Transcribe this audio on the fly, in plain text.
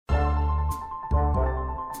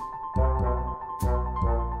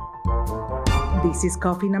This is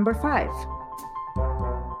Coffee Number 5.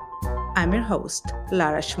 I'm your host,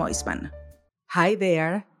 Lara Schmoisman. Hi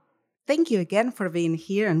there. Thank you again for being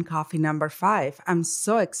here on Coffee Number 5. I'm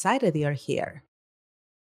so excited you're here.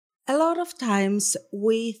 A lot of times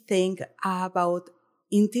we think about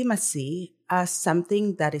intimacy as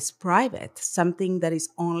something that is private, something that is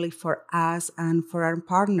only for us and for our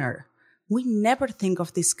partner. We never think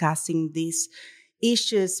of discussing these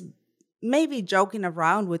issues, maybe joking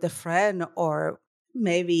around with a friend or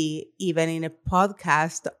maybe even in a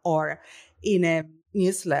podcast or in a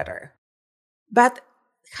newsletter. But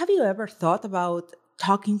have you ever thought about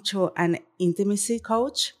talking to an intimacy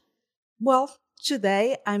coach? Well,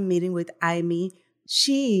 today I'm meeting with Amy.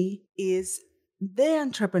 She is the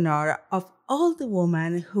entrepreneur of all the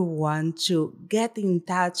women who want to get in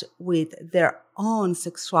touch with their own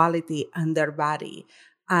sexuality and their body,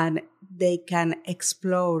 and they can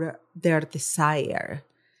explore their desire.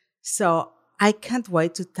 So I can't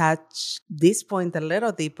wait to touch this point a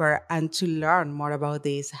little deeper and to learn more about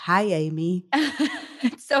this. Hi, Amy.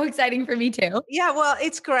 It's so exciting for me too. Yeah, well,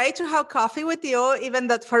 it's great to have coffee with you, even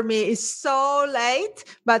that for me is so late,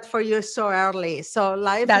 but for you so early. So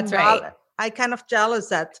life That's in right. Bali, I kind of jealous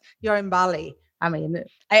that you're in Bali. I mean,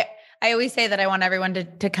 I always say that I want everyone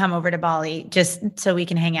to come over to Bali just so we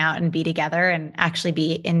can hang out and be together and actually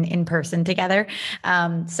be in person together.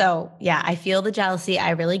 So yeah, I feel the jealousy. I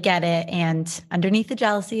really get it. And underneath the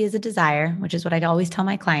jealousy is a desire, which is what I always tell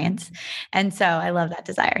my clients. And so I love that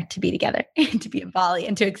desire to be together, to be in Bali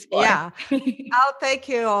and to explore. Yeah, I'll take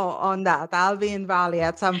you on that. I'll be in Bali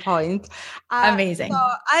at some point. Amazing. So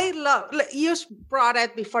I love, you brought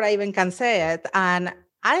it before I even can say it. And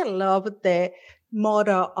I love the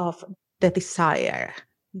motto of the desire,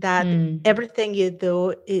 that everything you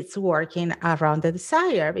do is working around the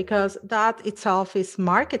desire, because that itself is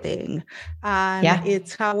marketing. And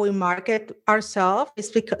it's how we market ourselves,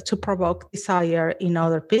 is to provoke desire in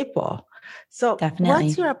other people. So definitely.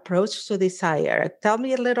 What's your approach to desire? Tell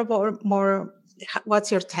me a little more.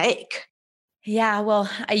 What's your take? Yeah, well,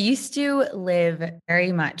 I used to live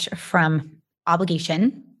very much from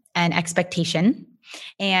obligation and expectation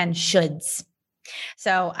and shoulds.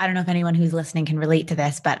 So I don't know if anyone who's listening can relate to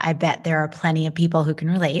this, but I bet there are plenty of people who can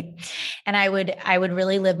relate. And I would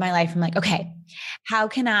really live my life from like, okay, how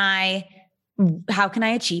can I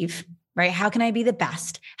achieve? Right? How can I be the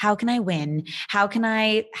best? How can I win? How can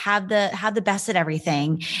I have the best at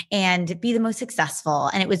everything and be the most successful?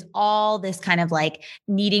 And it was all this kind of like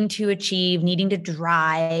needing to achieve, needing to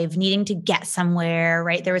drive, needing to get somewhere,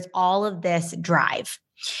 right? There was all of this drive.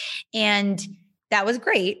 And that was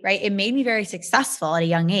great, right? It made me very successful at a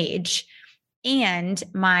young age. And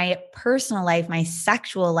my personal life, my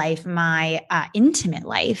sexual life, my intimate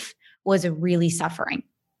life was really suffering.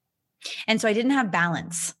 And so I didn't have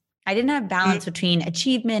balance. I didn't have balance between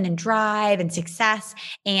achievement and drive and success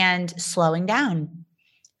and slowing down,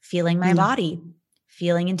 feeling my body,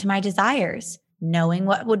 feeling into my desires, knowing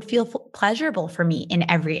what would feel pleasurable for me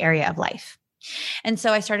in every area of life. And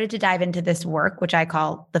so I started to dive into this work, which I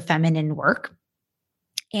call the feminine work.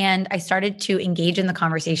 And I started to engage in the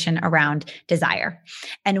conversation around desire.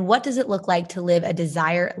 And what does it look like to live a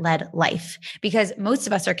desire-led life? Because most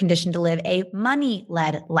of us are conditioned to live a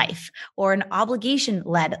money-led life or an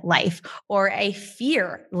obligation-led life or a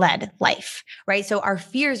fear-led life, right? So our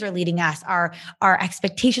fears are leading us, our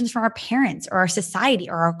expectations from our parents or our society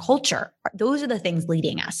or our culture. Those are the things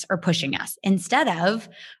leading us or pushing us instead of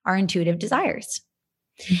our intuitive desires.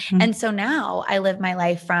 Mm-hmm. And so now I live my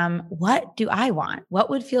life from, what do I want?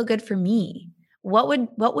 What would feel good for me? What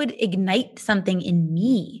would ignite something in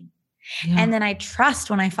me? Yeah. And then I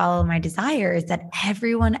trust when I follow my desires that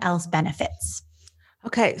everyone else benefits.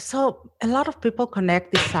 Okay. So a lot of people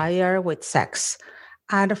connect desire with sex.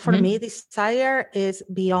 And for me, desire is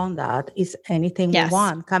beyond that. Is anything we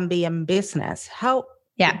want, can be in business. How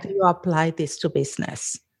do you apply this to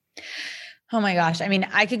business? Oh my gosh. I mean,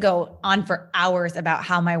 I could go on for hours about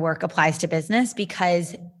how my work applies to business,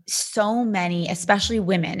 because so many, especially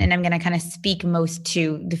women, and I'm going to kind of speak most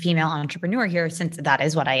to the female entrepreneur here, since that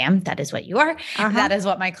is what I am. That is what you are. That is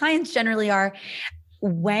what my clients generally are.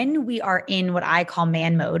 When we are in what I call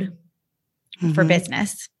man mode for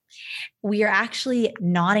business, we are actually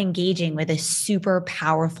not engaging with a super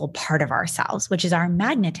powerful part of ourselves, which is our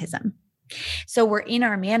magnetism. So we're in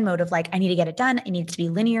our man mode of like, I need to get it done. I need it to be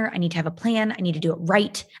linear. I need to have a plan. I need to do it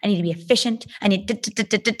right. I need to be efficient. I need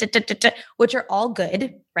which are all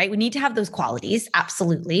good, right? We need to have those qualities,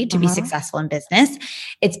 absolutely, to be successful in business.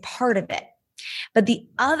 It's part of it. But the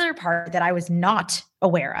other part that I was not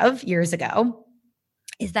aware of years ago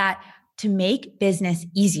is that to make business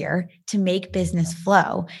easier, to make business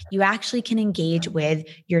flow, you actually can engage with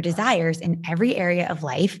your desires in every area of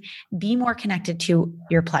life, be more connected to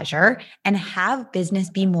your pleasure, and have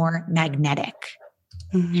business be more magnetic.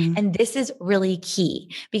 Mm-hmm. And this is really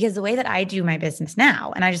key because the way that I do my business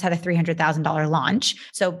now, and I just had a $300,000 launch,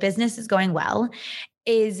 so business is going well,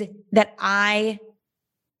 is that I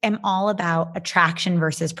am all about attraction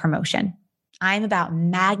versus promotion. I'm about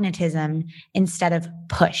magnetism instead of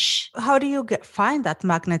push. How do you find that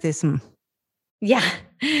magnetism? Yeah.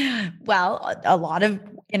 Well, a lot of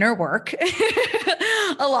inner work,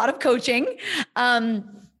 a lot of coaching.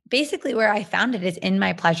 Basically, where I found it is in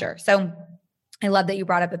my pleasure. So I love that you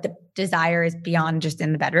brought up that the desire is beyond just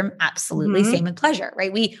in the bedroom. Absolutely. Mm-hmm. Same with pleasure,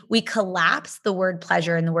 right? We collapse the word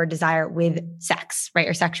pleasure and the word desire with sex, right?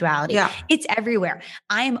 Or sexuality. Yeah. It's everywhere.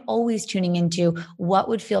 I am always tuning into what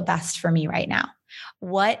would feel best for me right now.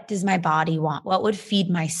 What does my body want? What would feed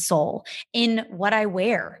my soul in what I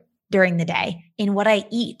wear during the day, in what I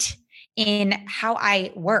eat, in how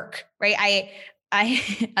I work, right?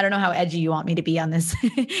 I don't know how edgy you want me to be on this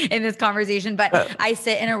in this conversation, but I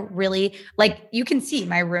sit in a really, like, you can see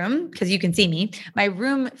my room because you can see me. My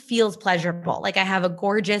room feels pleasurable. Like I have a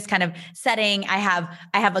gorgeous kind of setting. I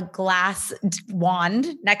have a glass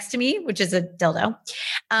wand next to me, which is a dildo,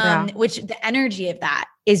 which the energy of that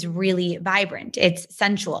is really vibrant. It's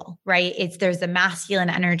sensual, right? There's the masculine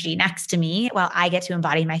energy next to me while I get to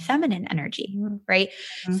embody my feminine energy, right?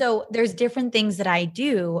 Mm-hmm. So there's different things that I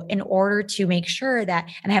do in order to make sure that,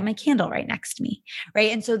 and I have my candle right next to me,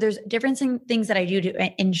 right? And so there's different things that I do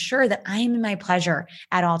to ensure that I am in my pleasure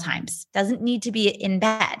at all times. Doesn't need to be in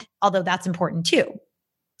bed, although that's important too.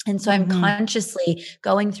 And so I'm consciously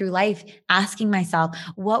going through life asking myself,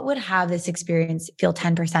 what would have this experience feel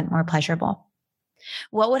 10% more pleasurable?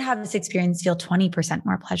 What would have this experience feel 20%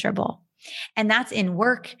 more pleasurable? And that's in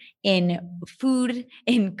work, in food,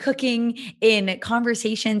 in cooking, in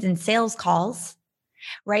conversations, in sales calls,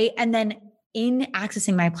 right? And then in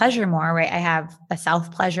accessing my pleasure more, right? I have a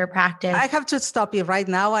self-pleasure practice. I have to stop you right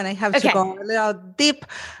now and I have to go a little deep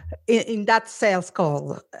in that sales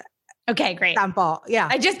call. Okay, great. Example. Yeah.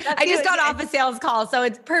 I just got off a sales call, so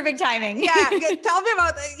it's perfect timing. Yeah. Tell me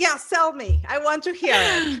about it. Yeah. Sell me. I want to hear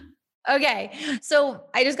it. Okay. So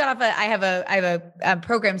I just got off I have a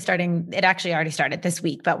program starting. It actually already started this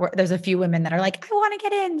week, but there's a few women that are like, I want to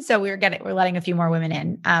get in. So we're letting a few more women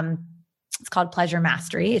in. It's called Pleasure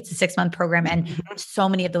Mastery. It's a 6-month program. And so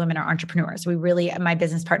many of the women are entrepreneurs. My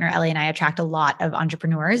business partner, Ellie, and I attract a lot of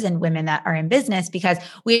entrepreneurs and women that are in business because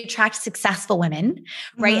we attract successful women,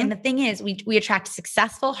 right? And the thing is, we attract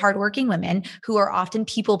successful, hardworking women who are often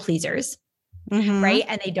people pleasers. Right.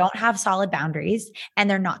 And they don't have solid boundaries and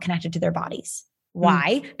they're not connected to their bodies.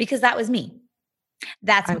 Why? Because that was me.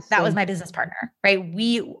 That was my business partner, right?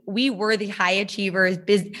 We were the high achievers,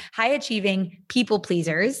 high achieving people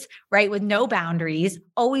pleasers, right? With no boundaries,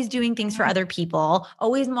 always doing things for other people,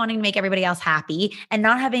 always wanting to make everybody else happy and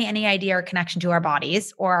not having any idea or connection to our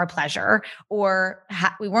bodies or our pleasure, or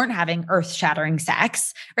we weren't having earth shattering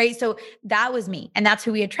sex, right? So that was me. And that's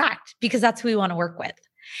who we attract because that's who we want to work with.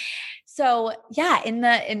 So yeah, in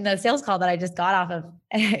the sales call that I just got off of,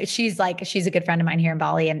 she's a good friend of mine here in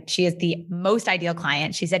Bali, and she is the most ideal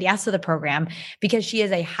client. She said yes to the program because she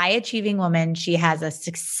is a high achieving woman. She has a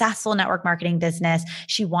successful network marketing business.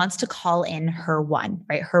 She wants to call in her one,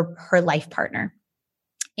 right? Her life partner.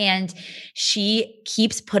 And she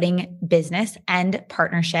keeps putting business and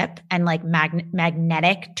partnership and like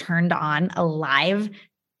magnetic, turned on, alive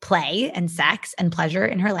play and sex and pleasure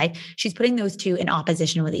in her life. She's putting those two in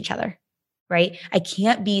opposition with each other, right? I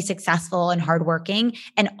can't be successful and hardworking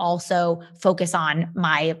and also focus on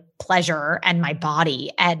my pleasure and my body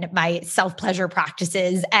and my self-pleasure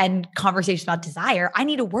practices and conversations about desire. I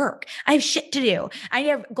need to work. I have shit to do. I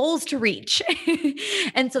have goals to reach.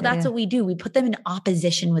 And so that's what we do. We put them in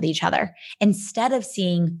opposition with each other instead of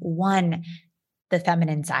seeing one, the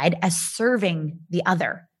feminine side, as serving the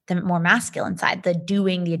other, the more masculine side, the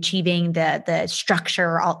doing, the achieving, the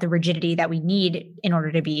structure, all the rigidity that we need in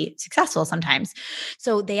order to be successful sometimes.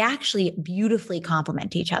 So they actually beautifully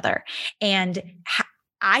complement each other. And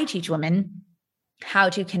I teach women how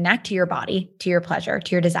to connect to your body, to your pleasure,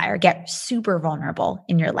 to your desire, get super vulnerable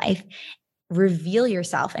in your life, reveal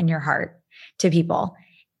yourself and your heart to people,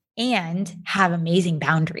 and have amazing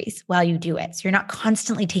boundaries while you do it. So you're not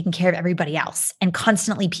constantly taking care of everybody else and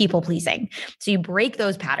constantly people pleasing. So you break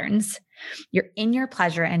those patterns, you're in your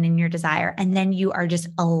pleasure and in your desire, and then you are just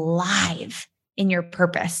alive in your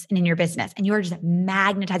purpose and in your business. And you are just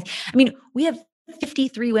magnetized. I mean, we have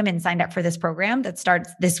 53 women signed up for this program that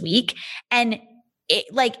starts this week. And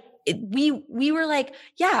we were like,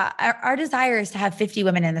 yeah, our desire is to have 50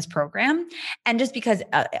 women in this program. And just because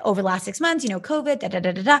over the last 6 months,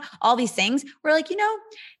 COVID, all these things, we're like,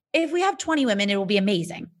 if we have 20 women, it will be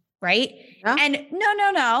amazing. Right. Yeah. And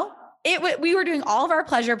no. We were doing all of our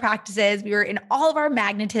pleasure practices. We were in all of our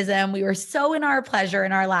magnetism. We were so in our pleasure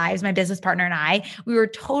in our lives, my business partner and I. We were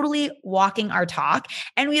totally walking our talk.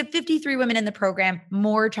 And we have 53 women in the program,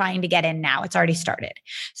 more trying to get in now. It's already started.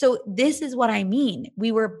 So this is what I mean.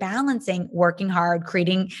 We were balancing working hard,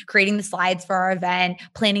 creating the slides for our event,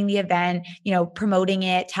 planning the event, promoting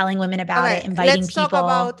it, telling women about it, inviting people. Let's talk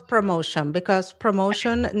about promotion, because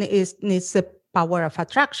promotion needs the power of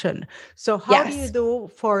attraction. So how do you do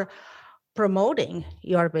for promoting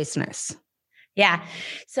your business? Yeah.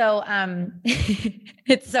 So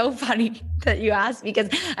it's so funny that you asked, because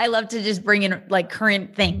I love to just bring in like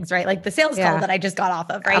current things, right? Like the sales call that I just got off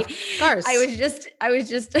of, right? Of course. I was just I was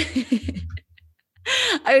just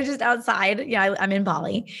outside. I'm in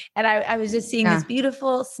Bali, and I was just seeing this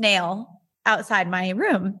beautiful snail outside my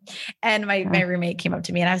room. And my roommate came up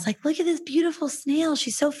to me and I was like, look at this beautiful snail.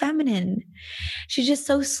 She's so feminine. She's just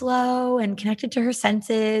so slow and connected to her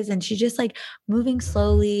senses. And she's just like moving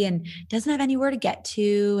slowly and doesn't have anywhere to get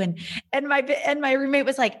to. And my roommate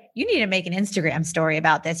was like, you need to make an Instagram story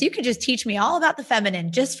about this. You could just teach me all about the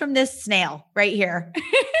feminine just from this snail right here.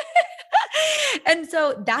 And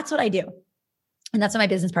so that's what I do. And that's what my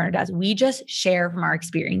business partner does. We just share from our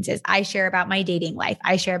experiences. I share about my dating life.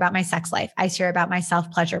 I share about my sex life. I share about my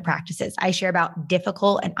self-pleasure practices. I share about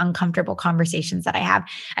difficult and uncomfortable conversations that I have.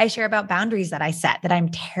 I share about boundaries that I set that I'm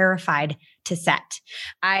terrified to set.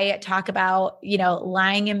 I talk about,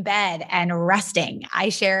 lying in bed and resting. I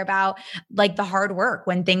share about like the hard work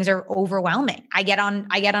when things are overwhelming. I get on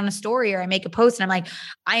a story or I make a post and I'm like,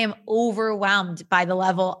 I am overwhelmed by the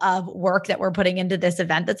level of work that we're putting into this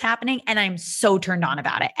event that's happening. And I'm so turned on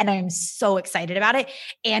about it. And I'm so excited about it.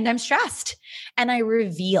 And I'm stressed. And I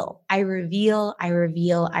reveal,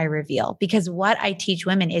 because what I teach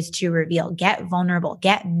women is to reveal, get vulnerable,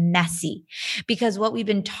 get messy, because what we've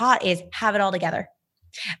been taught is have it all together,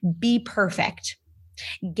 be perfect,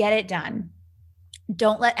 get it done.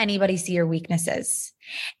 Don't let anybody see your weaknesses.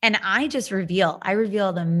 And I reveal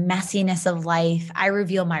the messiness of life. I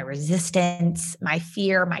reveal my resistance, my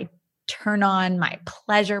fear, my turn on, my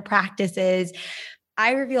pleasure practices.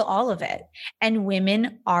 I reveal all of it. And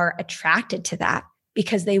women are attracted to that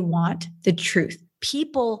because they want the truth.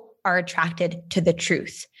 People are attracted to the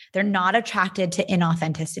truth. They're not attracted to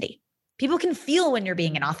inauthenticity. People can feel when you're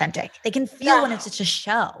being inauthentic. They can feel when it's just a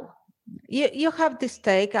show. You have this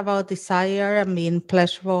take about desire and being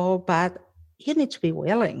pleasurable, but you need to be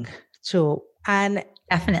willing to. And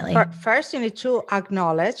definitely. First, you need to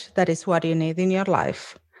acknowledge that is what you need in your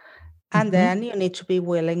life. And then you need to be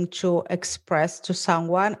willing to express to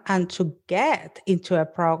someone and to get into a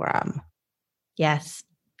program. Yes.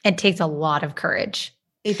 It takes a lot of courage.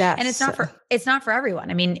 It does. And it's not for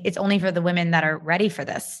everyone. I mean, it's only for the women that are ready for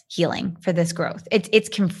this healing, for this growth. It's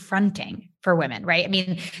confronting for women, right? I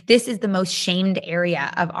mean, this is the most shamed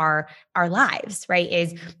area of our lives, right?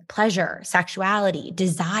 Is pleasure, sexuality,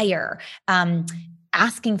 desire,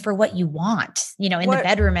 asking for what you want, in the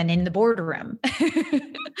bedroom and in the boardroom,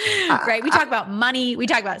 right? We talk about money, we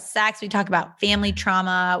talk about sex, we talk about family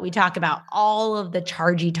trauma, we talk about all of the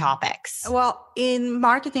chargy topics. Well, in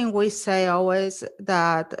marketing, we say always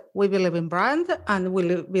that we believe in brand and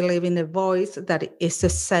we believe in a voice that is the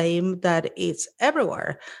same, that it's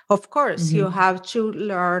everywhere. Of course, you have to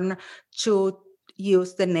learn to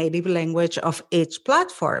use the native language of each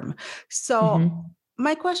platform. So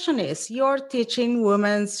my question is, you're teaching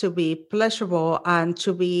women to be pleasurable and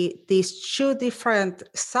to be these two different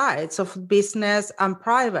sides of business and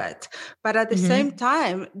private, but at the same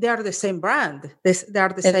time, they are the same brand. They are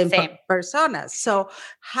the same personas. So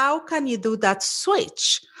how can you do that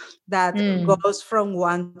switch that goes from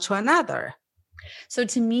one to another? So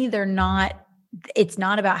to me, it's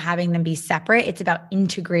not about having them be separate. It's about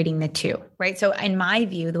integrating the two, right? So in my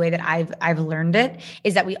view, the way that I've learned it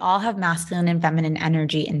is that we all have masculine and feminine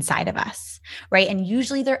energy inside of us, right? And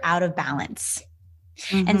usually they're out of balance.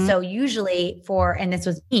 And so usually and this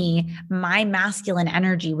was me, my masculine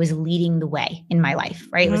energy was leading the way in my life,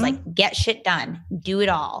 right? It was like, get shit done, do it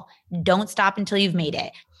all. Don't stop until you've made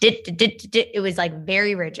it. It was like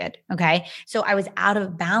very rigid. Okay. So I was out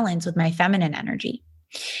of balance with my feminine energy.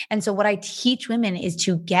 And so what I teach women is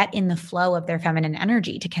to get in the flow of their feminine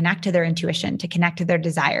energy, to connect to their intuition, to connect to their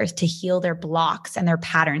desires, to heal their blocks and their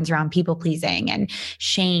patterns around people pleasing and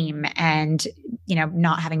shame and,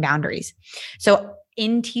 not having boundaries. So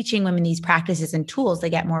in teaching women these practices and tools, they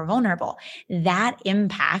get more vulnerable. That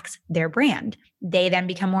impacts their brand. They then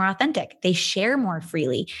become more authentic. They share more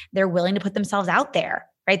freely. They're willing to put themselves out there,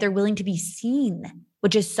 right? They're willing to be seen,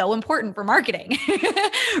 which is so important for marketing,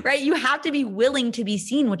 right? You have to be willing to be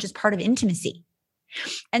seen, which is part of intimacy.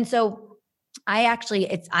 And so I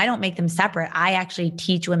don't make them separate. I actually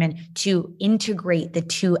teach women to integrate the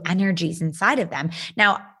two energies inside of them.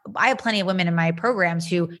 Now, I have plenty of women in my programs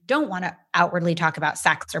who don't want to outwardly talk about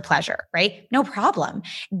sex or pleasure, right? No problem.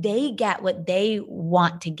 They get what they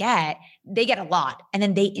want to get. They get a lot, and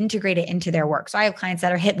then they integrate it into their work. So I have clients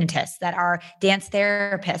that are hypnotists, that are dance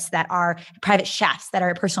therapists, that are private chefs, that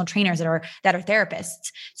are personal trainers, that are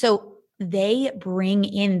therapists. So they bring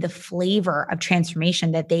in the flavor of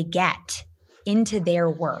transformation that they get into their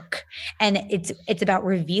work. And it's about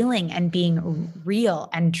revealing and being real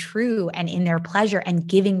and true and in their pleasure, and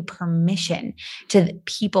giving permission to the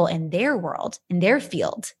people in their world, in their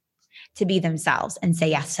field, to be themselves and say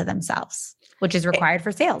yes to themselves, which is required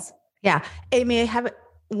for sales. Yeah. Amy, I have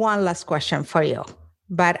one last question for you,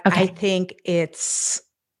 but okay. I think it's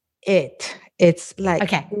like,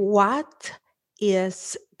 okay. What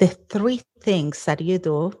is the 3 things that you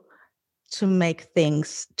do to make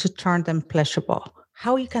things, to turn them pleasurable?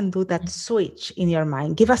 How you can do that switch in your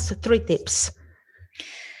mind? Give us 3 tips.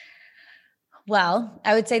 Well,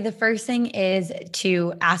 I would say the first thing is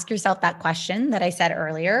to ask yourself that question that I said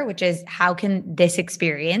earlier, which is, how can this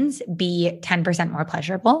experience be 10% more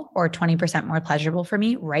pleasurable or 20% more pleasurable for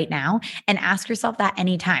me right now? And ask yourself that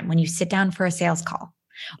anytime when you sit down for a sales call,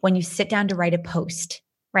 when you sit down to write a post,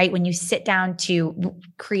 right? When you sit down to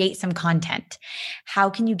create some content, how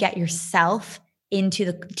can you get yourself into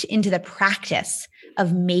the practice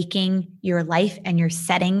of making your life and your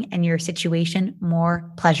setting and your situation more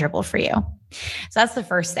pleasurable for you? So that's the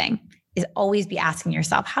first thing, is always be asking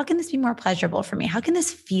yourself, how can this be more pleasurable for me? How can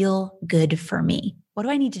this feel good for me? What do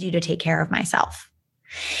I need to do to take care of myself?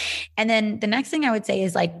 And then the next thing I would say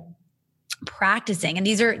is like practicing. And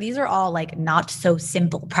these are all like not so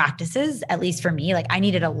simple practices, at least for me. Like I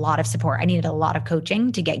needed a lot of support. I needed a lot of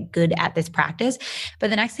coaching to get good at this practice. But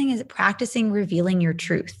the next thing is practicing revealing your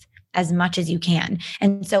truth as much as you can.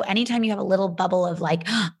 And so anytime you have a little bubble of like,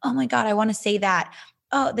 oh my God, I want to say that.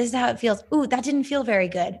 Oh, this is how it feels. Ooh, that didn't feel very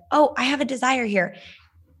good. Oh, I have a desire here.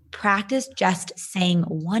 Practice just saying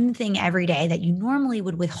one thing every day that you normally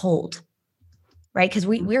would withhold, right? Because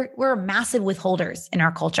we're massive withholders in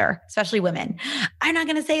our culture, especially women. I'm not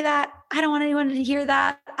going to say that. I don't want anyone to hear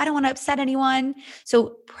that. I don't want to upset anyone.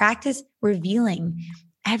 So practice revealing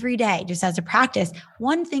every day, just as a practice,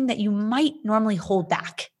 one thing that you might normally hold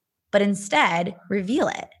back, but instead reveal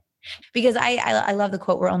it. Because I love the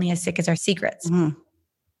quote, we're only as sick as our secrets. Mm-hmm.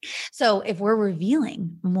 So if we're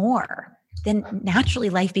revealing more, then naturally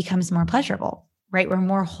life becomes more pleasurable, right? We're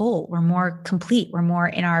more whole, we're more complete, we're more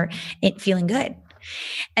in feeling good.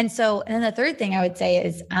 And then the third thing I would say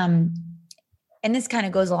is, and this kind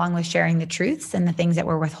of goes along with sharing the truths and the things that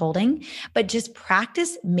we're withholding, but just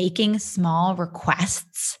practice making small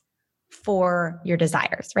requests for your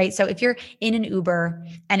desires, right? So if you're in an Uber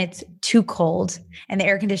and it's too cold and the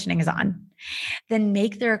air conditioning is on, then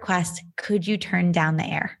make the request, could you turn down the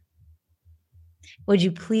air? Would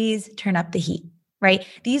you please turn up the heat, right?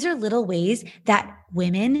 These are little ways that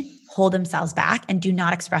women hold themselves back and do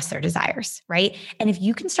not express their desires, right? And if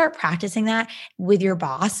you can start practicing that with your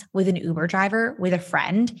boss, with an Uber driver, with a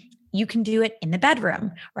friend, you can do it in the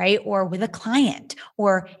bedroom, right? Or with a client,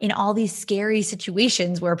 or in all these scary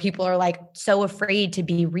situations where people are like so afraid to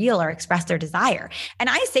be real or express their desire. And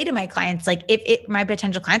I say to my clients, like my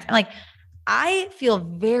potential clients, I'm like, I feel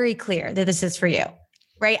very clear that this is for you,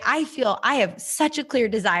 right? I feel I have such a clear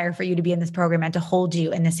desire for you to be in this program and to hold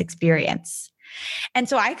you in this experience. And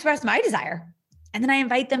so I express my desire, and then I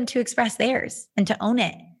invite them to express theirs and to own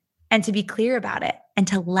it and to be clear about it and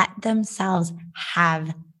to let themselves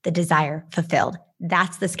have the desire fulfilled.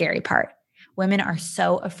 That's the scary part. Women are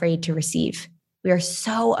so afraid to receive. We are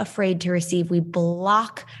so afraid to receive. We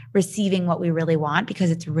block receiving what we really want because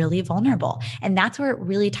it's really vulnerable. And that's where it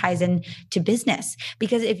really ties in to business.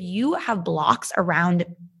 Because if you have blocks around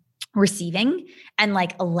receiving and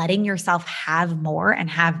like letting yourself have more and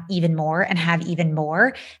have even more and have even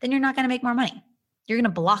more, then you're not going to make more money. You're going to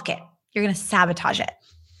block it. You're going to sabotage it.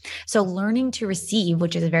 So learning to receive,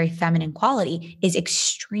 which is a very feminine quality, is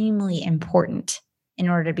extremely important in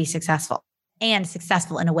order to be successful, and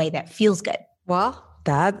successful in a way that feels good. Well,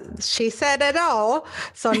 That she said it all.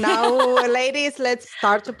 So now, ladies, let's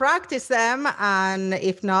start to practice them. And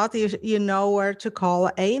if not, you know where to call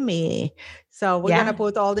Amy. So we're going to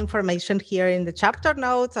put all the information here in the chapter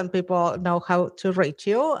notes, and people know how to reach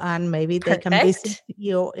you, and maybe they can visit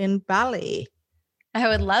you in Bali. I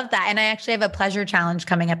would love that. And I actually have a pleasure challenge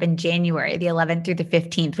coming up in January, the 11th through the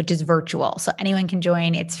 15th, which is virtual. So anyone can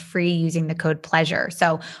join. It's free using the code pleasure.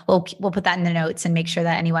 So we'll put that in the notes and make sure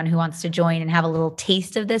that anyone who wants to join and have a little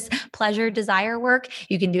taste of this pleasure desire work,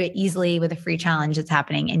 you can do it easily with a free challenge that's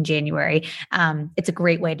happening in January. It's a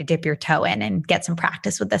great way to dip your toe in and get some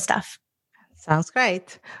practice with this stuff. Sounds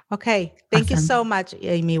great. Okay. Thank you so much,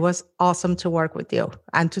 Amy. It was awesome to work with you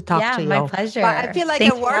and to talk to you. Yeah, my pleasure. But I feel like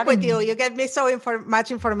I work with you. You get me so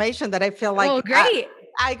much information that I feel like great.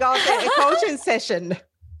 I got a coaching session.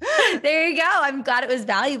 There you go. I'm glad it was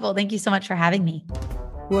valuable. Thank you so much for having me.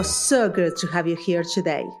 It was so good to have you here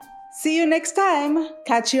today. See you next time.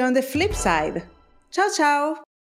 Catch you on the flip side. Ciao, ciao.